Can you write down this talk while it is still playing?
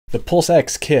The Pulse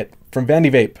X kit from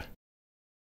Vandy Vape.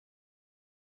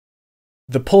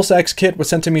 The Pulse X kit was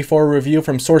sent to me for a review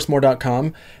from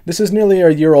sourcemore.com. This is nearly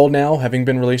a year old now, having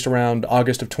been released around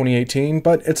August of 2018,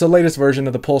 but it's the latest version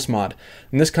of the Pulse mod,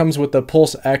 and this comes with the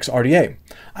Pulse X RDA.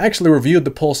 I actually reviewed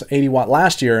the Pulse 80 watt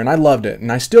last year, and I loved it, and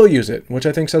I still use it, which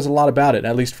I think says a lot about it,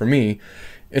 at least for me.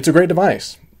 It's a great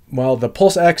device. Well, the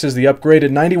Pulse X is the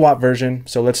upgraded 90 watt version,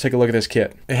 so let's take a look at this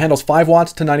kit. It handles 5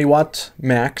 watts to 90 watts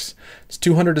max. It's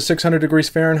 200 to 600 degrees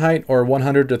Fahrenheit or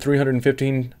 100 to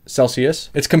 315 Celsius.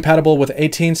 It's compatible with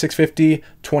 18650,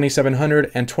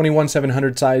 2700, and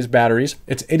 21700 size batteries.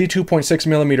 It's 82.6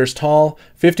 millimeters tall,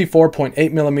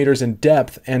 54.8 millimeters in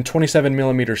depth, and 27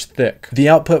 millimeters thick. The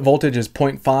output voltage is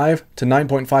 0.5 to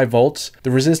 9.5 volts.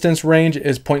 The resistance range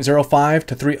is 0.05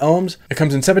 to 3 ohms. It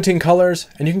comes in 17 colors,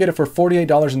 and you can get it for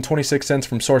 $48.26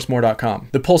 from sourcemore.com.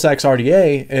 The Pulse X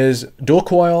RDA is dual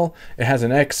coil, it has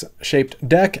an X-shaped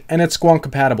deck, and it's squonk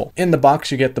compatible. In the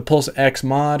box you get the Pulse X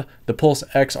mod, the Pulse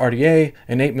X RDA,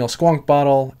 an 8mm squonk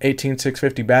bottle,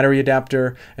 18650 battery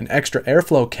adapter, an extra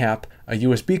airflow cap, a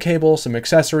USB cable, some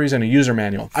accessories, and a user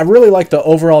manual. I really like the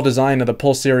overall design of the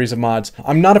Pulse series of mods.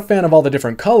 I'm not a fan of all the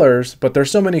different colors, but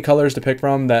there's so many colors to pick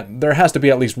from that there has to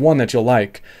be at least one that you'll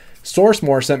like.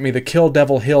 Sourcemore sent me the Kill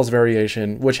Devil Hills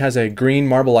variation, which has a green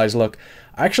marbleized look.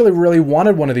 I actually really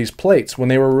wanted one of these plates when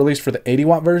they were released for the 80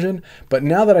 watt version, but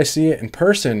now that I see it in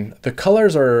person, the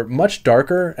colors are much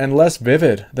darker and less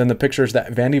vivid than the pictures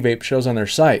that Vandy Vape shows on their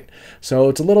site. So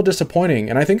it's a little disappointing,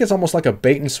 and I think it's almost like a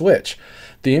bait and switch.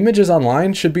 The images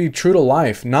online should be true to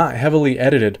life, not heavily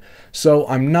edited. So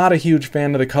I'm not a huge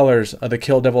fan of the colors of the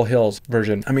Kill Devil Hills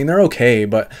version. I mean, they're okay,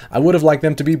 but I would have liked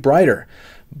them to be brighter.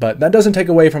 But that doesn't take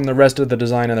away from the rest of the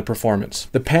design and the performance.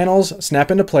 The panels snap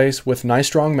into place with nice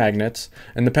strong magnets,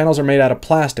 and the panels are made out of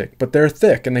plastic, but they're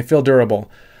thick and they feel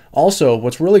durable. Also,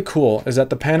 what's really cool is that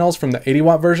the panels from the 80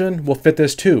 watt version will fit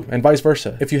this too, and vice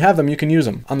versa. If you have them, you can use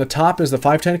them. On the top is the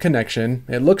 510 connection.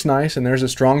 It looks nice, and there's a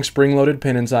strong spring-loaded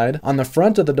pin inside. On the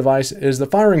front of the device is the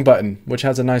firing button, which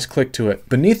has a nice click to it.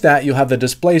 Beneath that, you'll have the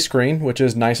display screen, which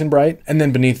is nice and bright. And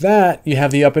then beneath that, you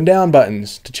have the up and down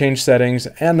buttons to change settings,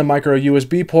 and the micro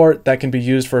USB port that can be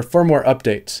used for firmware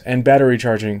updates and battery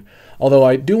charging. Although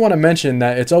I do want to mention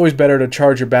that it's always better to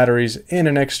charge your batteries in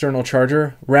an external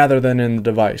charger rather than in the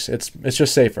device. It's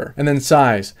just safer. And then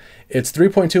size. It's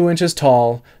 3.2 inches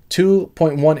tall,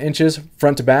 2.1 inches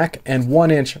front to back, and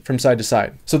 1 inch from side to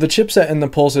side. So the chipset in the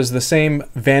Pulse is the same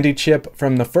Vandy chip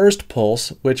from the first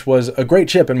Pulse, which was a great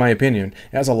chip in my opinion.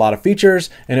 It has a lot of features,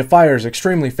 and it fires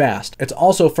extremely fast. It's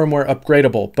also firmware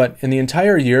upgradable, but in the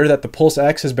entire year that the Pulse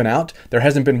X has been out, there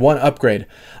hasn't been one upgrade.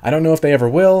 I don't know if they ever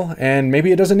will, and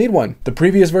maybe it doesn't need one. The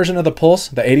previous version of the Pulse,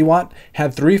 the 80 watt,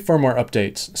 had 3 firmware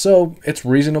updates, so it's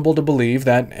reasonable to believe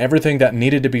that everything that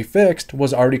needed to be fixed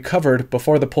was already covered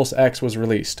before the Pulse X was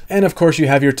released. And of course you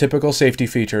have your typical safety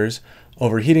features: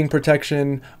 overheating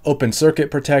protection, open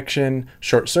circuit protection,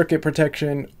 short circuit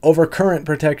protection, overcurrent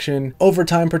protection,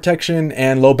 overtime protection,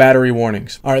 and low battery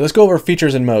warnings. Alright, let's go over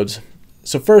features and modes.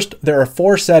 So first, there are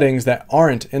 4 settings that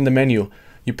aren't in the menu.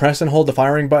 You press and hold the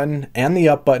firing button and the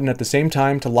up button at the same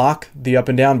time to lock the up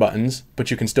and down buttons,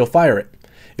 but you can still fire it.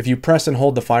 If you press and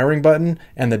hold the firing button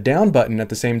and the down button at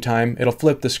the same time, it'll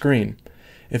flip the screen.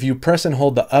 If you press and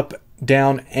hold the up,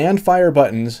 down, and fire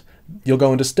buttons, you'll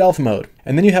go into stealth mode.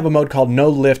 And then you have a mode called no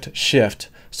lift shift.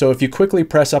 So if you quickly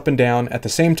press up and down at the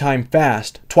same time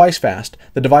twice fast,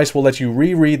 the device will let you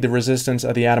reread the resistance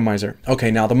of the atomizer.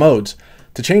 Okay, now the modes.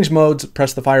 To change modes,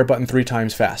 press the fire button 3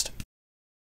 times fast.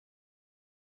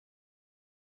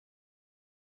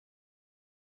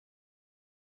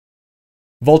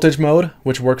 Voltage mode,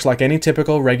 which works like any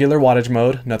typical regular wattage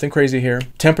mode, nothing crazy here.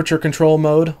 Temperature control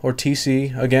mode, or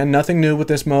TC, again, nothing new with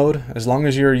this mode. As long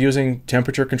as you're using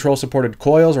temperature control supported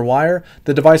coils or wire,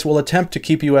 the device will attempt to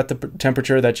keep you at the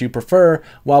temperature that you prefer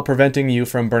while preventing you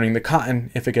from burning the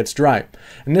cotton if it gets dry.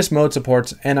 And this mode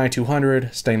supports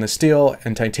Ni200, stainless steel,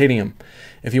 and titanium.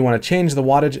 If you want to change the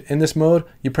wattage in this mode,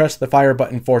 you press the fire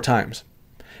button 4 times.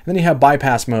 Then you have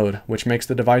bypass mode, which makes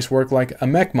the device work like a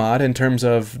mech mod in terms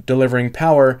of delivering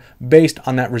power based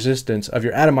on that resistance of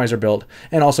your atomizer build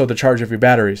and also the charge of your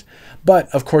batteries. But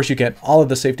of course you get all of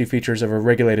the safety features of a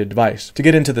regulated device. To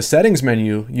get into the settings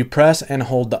menu, you press and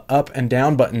hold the up and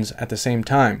down buttons at the same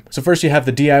time. So first you have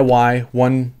the DIY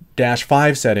 1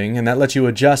 N-5 setting, and that lets you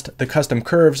adjust the custom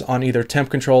curves on either temp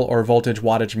control or voltage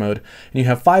wattage mode. And you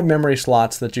have 5 memory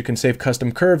slots that you can save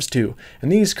custom curves to,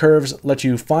 and these curves let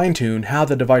you fine-tune how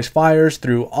the device fires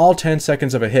through all 10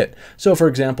 seconds of a hit. So for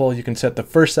example, you can set the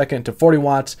first second to 40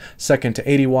 watts, second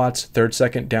to 80 watts, third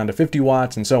second down to 50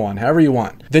 watts, and so on, however you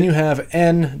want. Then you have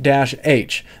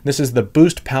N-H. This is the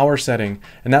boost power setting,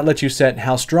 and that lets you set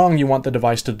how strong you want the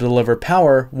device to deliver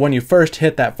power when you first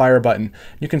hit that fire button.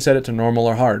 You can set it to normal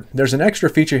or hard. There's an extra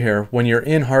feature here when you're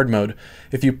in hard mode.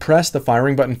 If you press the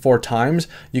firing button 4 times,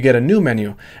 you get a new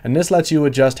menu, and this lets you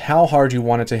adjust how hard you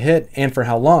want it to hit and for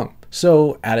how long.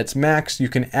 So at its max, you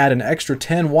can add an extra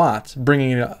 10 watts,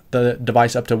 bringing the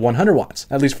device up to 100 watts,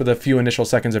 at least for the few initial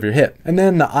seconds of your hit. And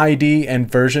then the ID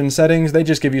and version settings, they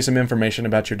just give you some information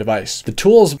about your device. The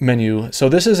tools menu, so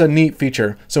this is a neat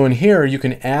feature. So in here, you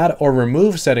can add or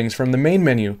remove settings from the main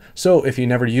menu. So if you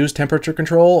never use temperature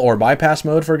control or bypass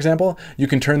mode, for example, you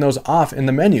can turn those off in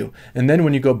the menu. And then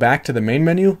when you go back to the main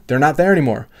menu, they're not there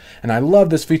anymore. And I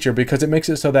love this feature because it makes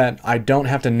it so that I don't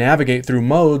have to navigate through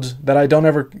modes that I don't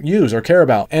ever use or care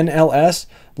about. NLS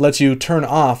lets you turn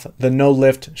off the no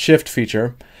lift shift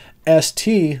feature.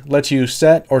 ST lets you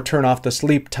set or turn off the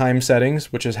sleep time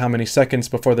settings, which is how many seconds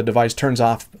before the device turns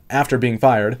off after being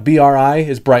fired. BRI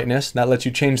is brightness, that lets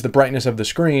you change the brightness of the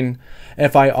screen.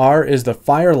 FIR is the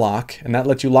fire lock, and that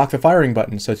lets you lock the firing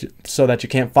button so that you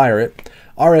can't fire it.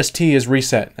 RST is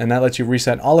reset, and that lets you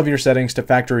reset all of your settings to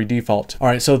factory default.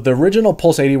 Alright, so the original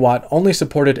Pulse 80 watt only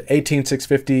supported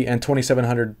 18650 and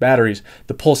 2700 batteries.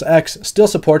 The Pulse X still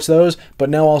supports those, but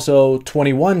now also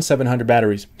 21700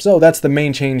 batteries. So that's the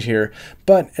main change here.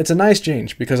 But it's a nice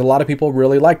change because a lot of people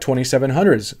really like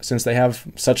 2700s since they have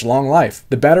such long life.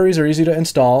 The batteries are easy to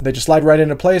install. They just slide right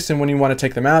into place, and when you want to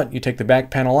take them out, you take the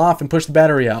back panel off and push the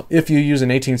battery out. If you use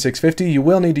an 18650, you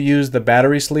will need to use the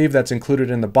battery sleeve that's included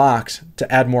in the box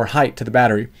to add more height to the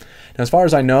battery. Now, as far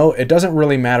as I know, it doesn't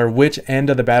really matter which end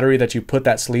of the battery that you put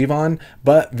that sleeve on,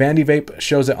 but Vandy Vape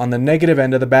shows it on the negative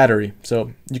end of the battery,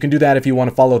 so you can do that if you want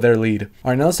to follow their lead.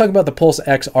 Alright, now let's talk about the Pulse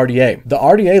X RDA. The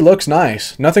RDA looks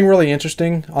nice. Nothing really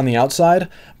interesting on the outside,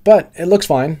 but it looks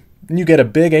fine. And you get a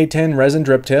big A10 resin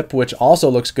drip tip, which also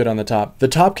looks good on the top. The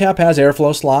top cap has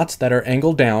airflow slots that are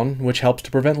angled down, which helps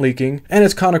to prevent leaking, and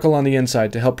it's conical on the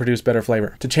inside to help produce better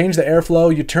flavor. To change the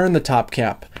airflow, you turn the top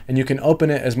cap, and you can open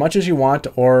it as much as you want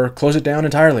or close it down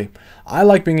entirely. I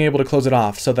like being able to close it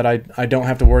off so that I don't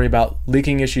have to worry about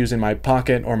leaking issues in my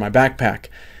pocket or my backpack.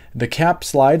 The cap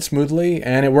slides smoothly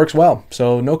and it works well,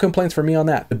 so no complaints for me on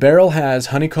that. The barrel has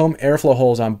honeycomb airflow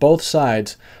holes on both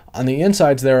sides. On the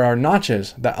insides there are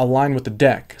notches that align with the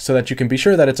deck so that you can be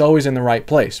sure that it's always in the right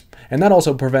place. And that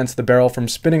also prevents the barrel from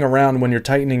spinning around when you're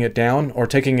tightening it down or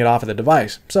taking it off of the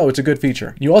device, so it's a good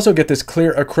feature. You also get this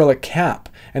clear acrylic cap,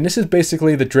 and this is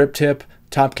basically the drip tip,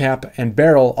 top cap, and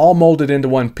barrel all molded into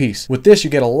one piece. With this, you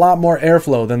get a lot more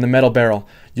airflow than the metal barrel.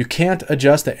 You can't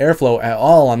adjust the airflow at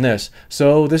all on this,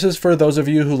 so this is for those of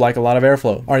you who like a lot of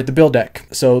airflow. Alright, the build deck.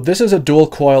 So this is a dual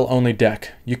coil only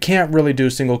deck. You can't really do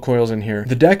single coils in here.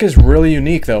 The deck is really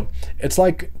unique though. It's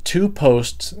like 2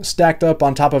 posts stacked up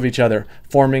on top of each other,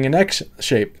 forming an X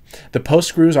shape. The post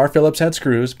screws are Phillips head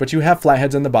screws, but you have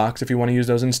flatheads in the box if you want to use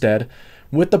those instead.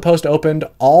 With the post opened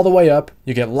all the way up,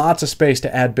 you get lots of space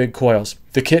to add big coils.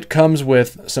 The kit comes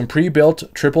with some pre-built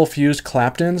triple fused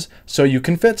Claptons, so you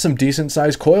can fit some decent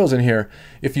sized coils in here.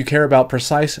 If you care about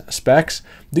precise specs,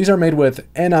 these are made with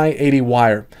Ni-80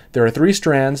 wire. There are 3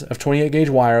 strands of 28 gauge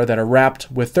wire that are wrapped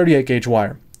with 38 gauge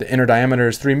wire. The inner diameter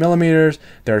is 3 millimeters,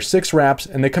 there are 6 wraps,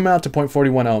 and they come out to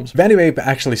 0.41 ohms. Vandy Vape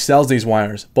actually sells these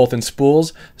wires, both in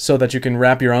spools so that you can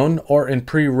wrap your own, or in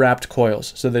pre-wrapped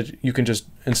coils so that you can just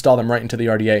install them right into the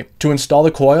RDA. To install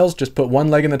the coils, just put one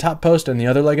leg in the top post and the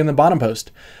other leg in the bottom post.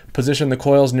 Position the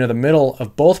coils near the middle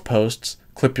of both posts,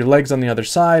 clip your legs on the other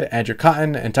side, add your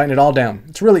cotton, and tighten it all down.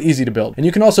 It's really easy to build. And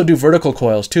you can also do vertical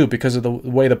coils too because of the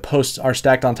way the posts are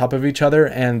stacked on top of each other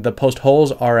and the post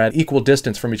holes are at equal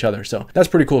distance from each other. So that's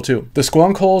pretty cool too. The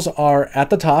squonk holes are at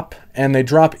the top and they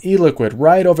drop e-liquid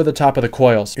right over the top of the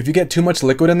coils. If you get too much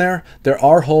liquid in there, there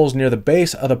are holes near the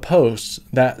base of the posts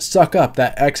that suck up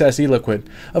that excess e-liquid.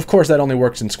 Of course, that only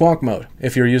works in squonk mode.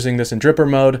 If you're using this in dripper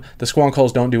mode, the squonk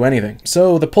holes don't do anything.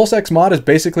 So the Pulse X mod is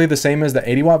basically the same as the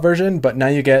 80 watt version, but now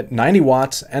you get 90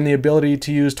 watts and the ability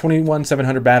to use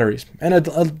 21700 batteries. And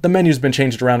the menu's been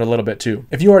changed around a little bit too.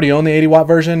 If you already own the 80 watt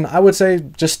version, I would say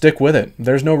just stick with it.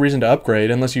 There's no reason to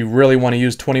upgrade unless you really want to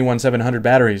use 21700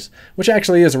 batteries, which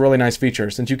actually is a really nice feature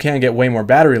since you can get way more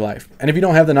battery life. And if you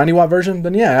don't have the 90 watt version,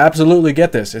 then yeah, absolutely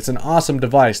get this. It's an awesome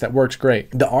device that works great.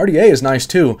 The RDA is nice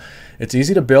too. It's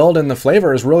easy to build and the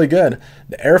flavor is really good.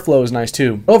 The airflow is nice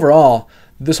too. Overall,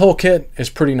 This whole kit is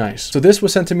pretty nice. So this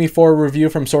was sent to me for a review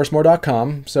from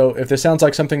sourcemore.com. So if this sounds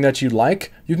like something that you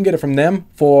like, you can get it from them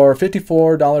for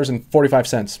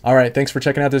 $54.45. All right, thanks for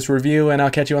checking out this review, and I'll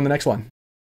catch you on the next one.